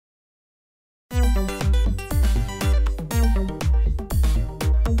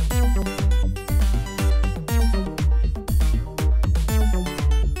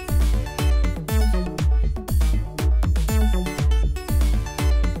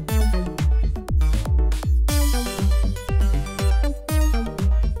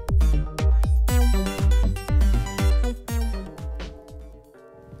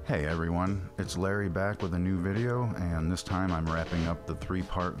it's Larry back with a new video, and this time I'm wrapping up the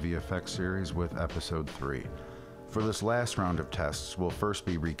 3-part VFX series with episode 3. For this last round of tests, we'll first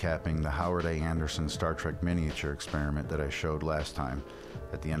be recapping the Howard A. Anderson Star Trek miniature experiment that I showed last time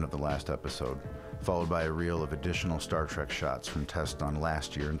at the end of the last episode, followed by a reel of additional Star Trek shots from tests done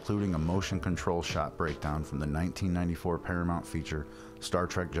last year, including a motion control shot breakdown from the 1994 Paramount feature Star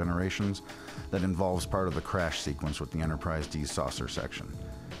Trek Generations that involves part of the crash sequence with the Enterprise D's saucer section.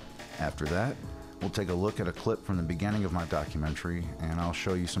 After that, we'll take a look at a clip from the beginning of my documentary, and I'll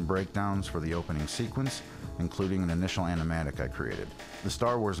show you some breakdowns for the opening sequence, including an initial animatic I created. The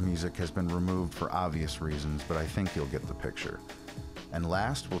Star Wars music has been removed for obvious reasons, but I think you'll get the picture. And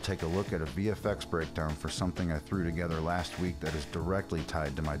last, we'll take a look at a VFX breakdown for something I threw together last week that is directly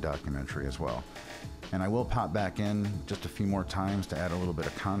tied to my documentary as well. And I will pop back in just a few more times to add a little bit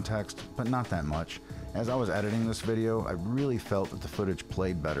of context, but not that much. As I was editing this video, I really felt that the footage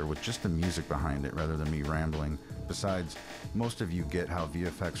played better with just the music behind it rather than me rambling. Besides, most of you get how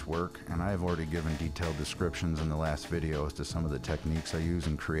VFX work, and I have already given detailed descriptions in the last video as to some of the techniques I use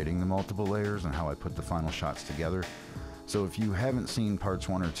in creating the multiple layers and how I put the final shots together. So if you haven't seen parts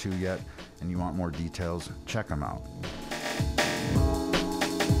 1 or 2 yet and you want more details, check them out.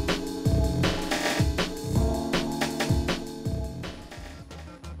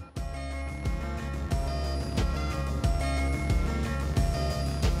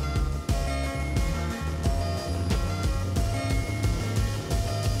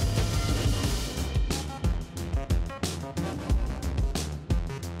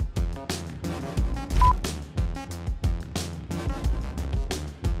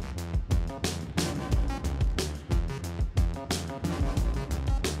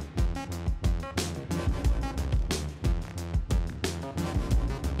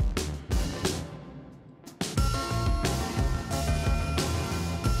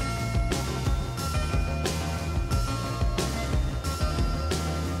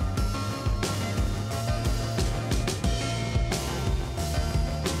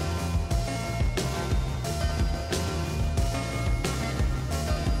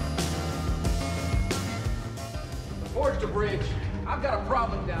 The bridge. I've got a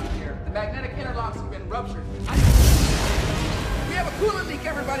problem down here. The magnetic interlocks have been ruptured. We have a coolant leak,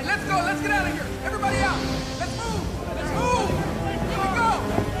 everybody. Let's go. Let's get out of here. Everybody out. Let's move. Let's move. Here we go.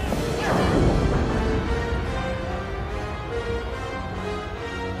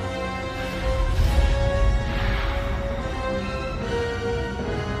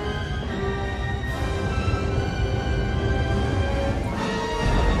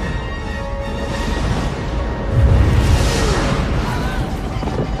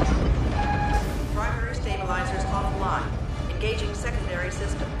 Engaging secondary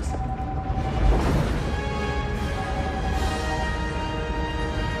systems.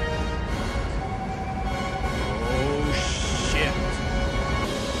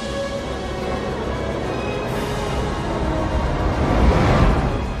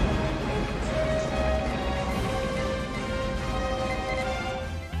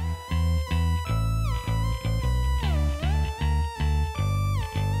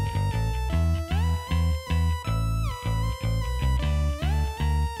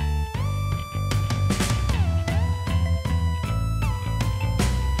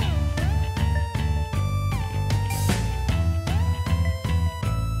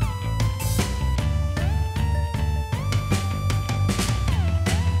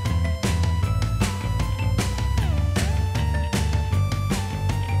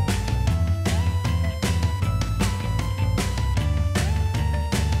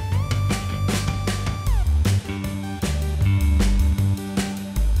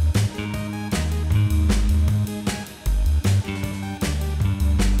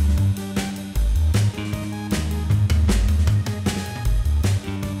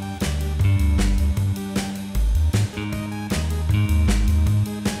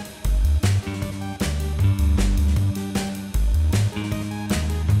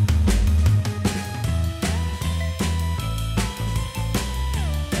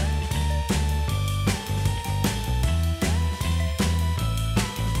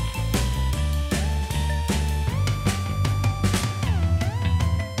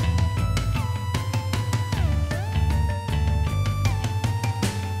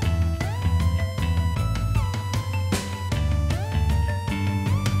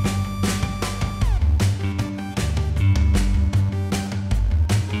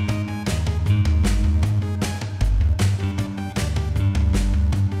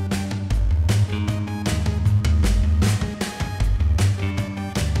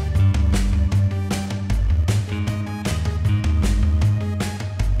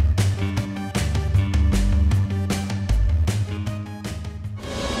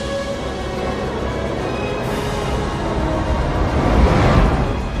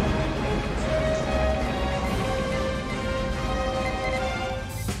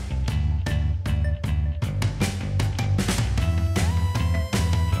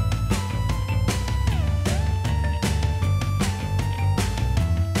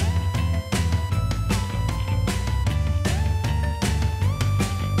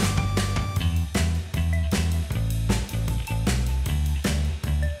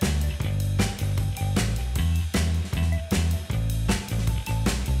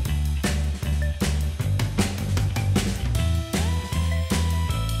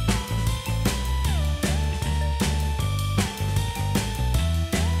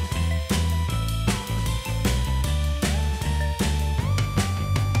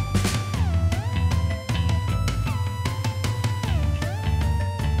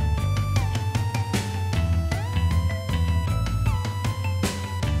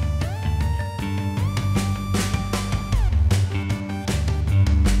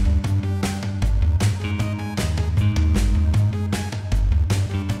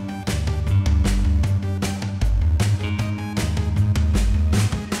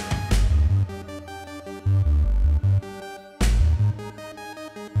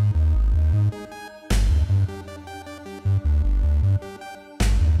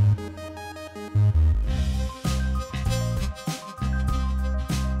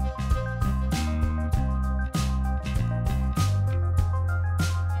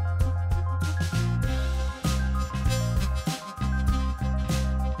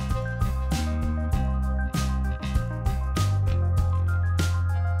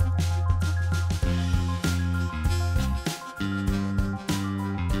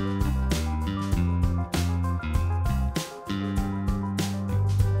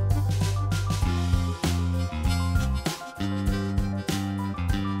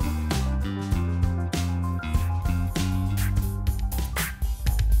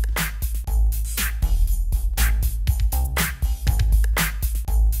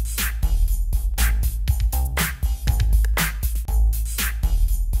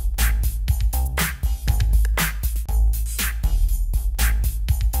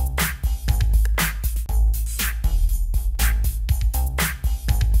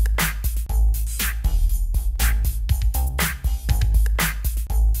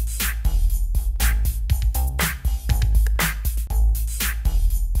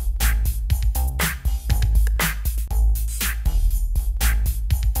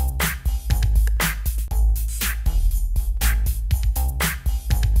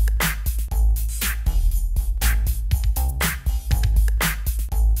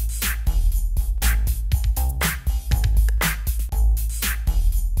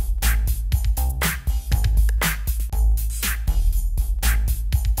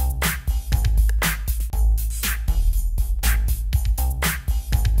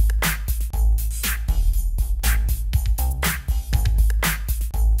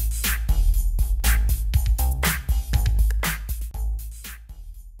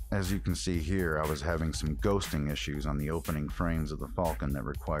 As you can see here, I was having some ghosting issues on the opening frames of the Falcon that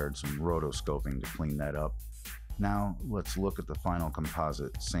required some rotoscoping to clean that up. Now, let's look at the final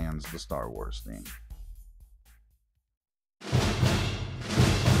composite sans the Star Wars theme.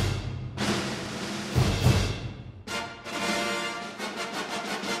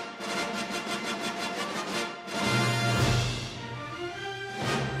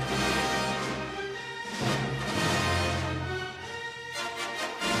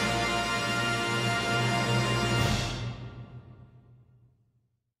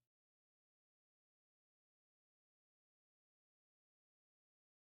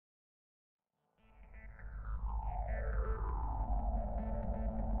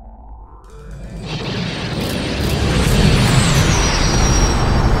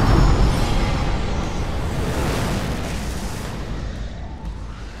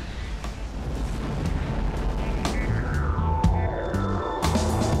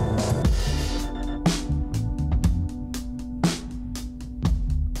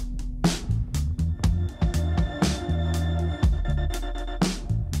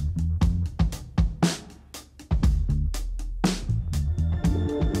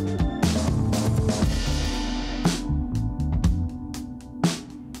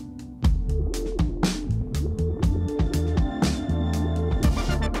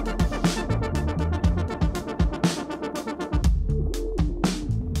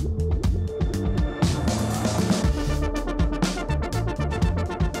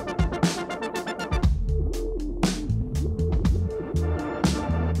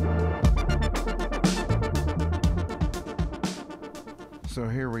 So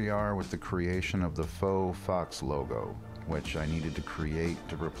here we are with the creation of the faux Fox logo, which I needed to create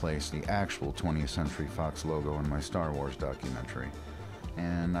to replace the actual 20th Century Fox logo in my Star Wars documentary.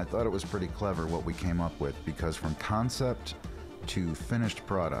 And I thought it was pretty clever what we came up with, because from concept to finished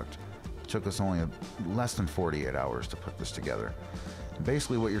product, it took us only less than 48 hours to put this together.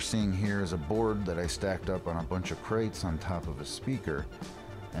 Basically what you're seeing here is a board that I stacked up on a bunch of crates on top of a speaker,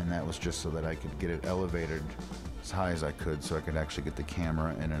 and that was just so that I could get it elevated as high as I could, so I could actually get the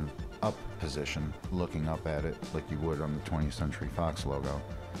camera in an up position, looking up at it like you would on the 20th Century Fox logo.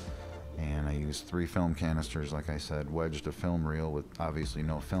 And I used 3 film canisters, like I said, wedged a film reel with obviously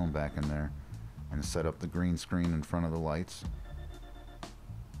no film back in there, and set up the green screen in front of the lights.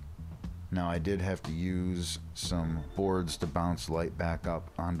 Now I did have to use some boards to bounce light back up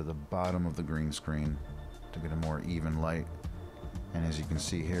onto the bottom of the green screen to get a more even light. And as you can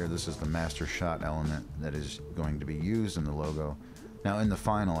see here, this is the master shot element that is going to be used in the logo. Now in the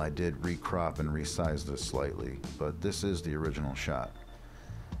final I did recrop and resize this slightly, but this is the original shot.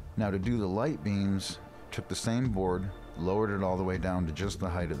 Now to do the light beams, took the same board, lowered it all the way down to just the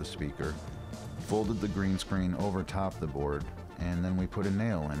height of the speaker, folded the green screen over top the board, and then we put a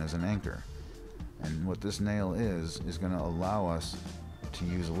nail in as an anchor. And what this nail is going to allow us to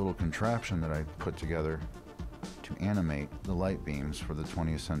use a little contraption that I put together to animate the light beams for the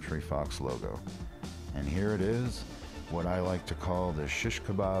 20th Century Fox logo. And here it is, what I like to call the shish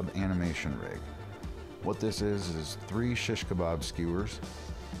kebab animation rig. What this is 3 shish kebab skewers,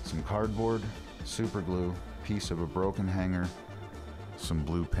 some cardboard, super glue, piece of a broken hanger, some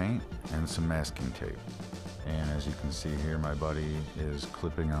blue paint, and some masking tape. And as you can see here, my buddy is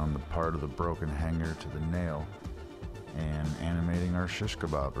clipping on the part of the broken hanger to the nail and animating our shish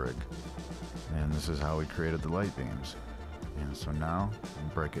kebab rig. And this is how we created the light beams. And so now,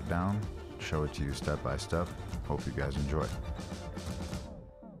 I'll break it down, show it to you step by step. Hope you guys enjoy.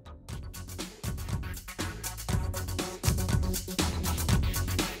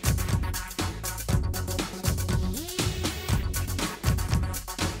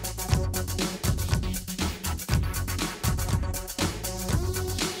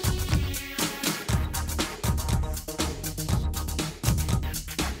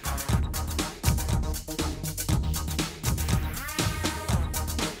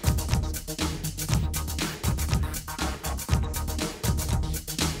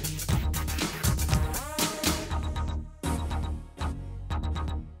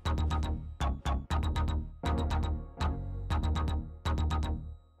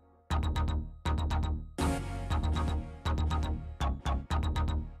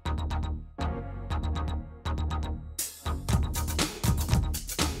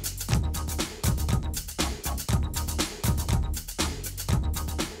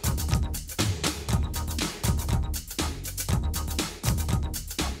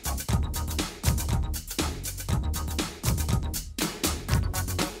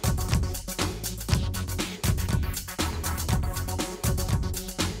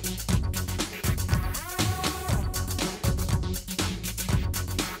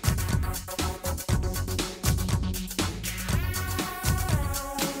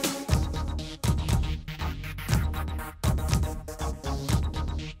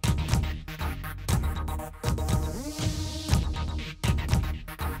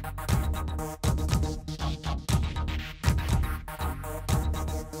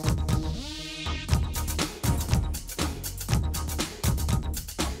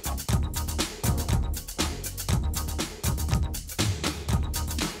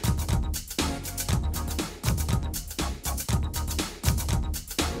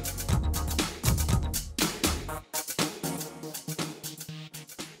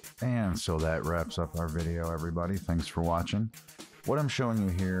 And so that wraps up our video, everybody. Thanks for watching. What I'm showing you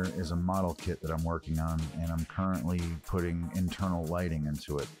here is a model kit that I'm working on, and I'm currently putting internal lighting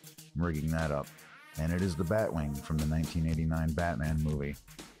into it. I'm rigging that up. And it is the Batwing from the 1989 Batman movie.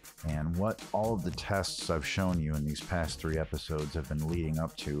 And what all of the tests I've shown you in these past 3 episodes have been leading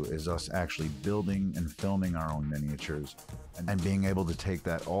up to is us actually building and filming our own miniatures and being able to take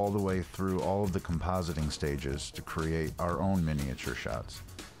that all the way through all of the compositing stages to create our own miniature shots.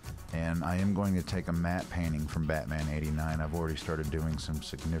 And I am going to take a matte painting from Batman 89. I've already started doing some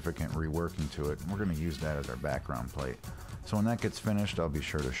significant reworking to it, and we're going to use that as our background plate. So when that gets finished, I'll be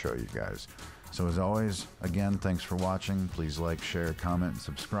sure to show you guys. So as always, again, thanks for watching. Please like, share, comment, and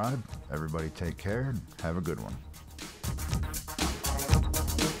subscribe. Everybody take care and have a good one.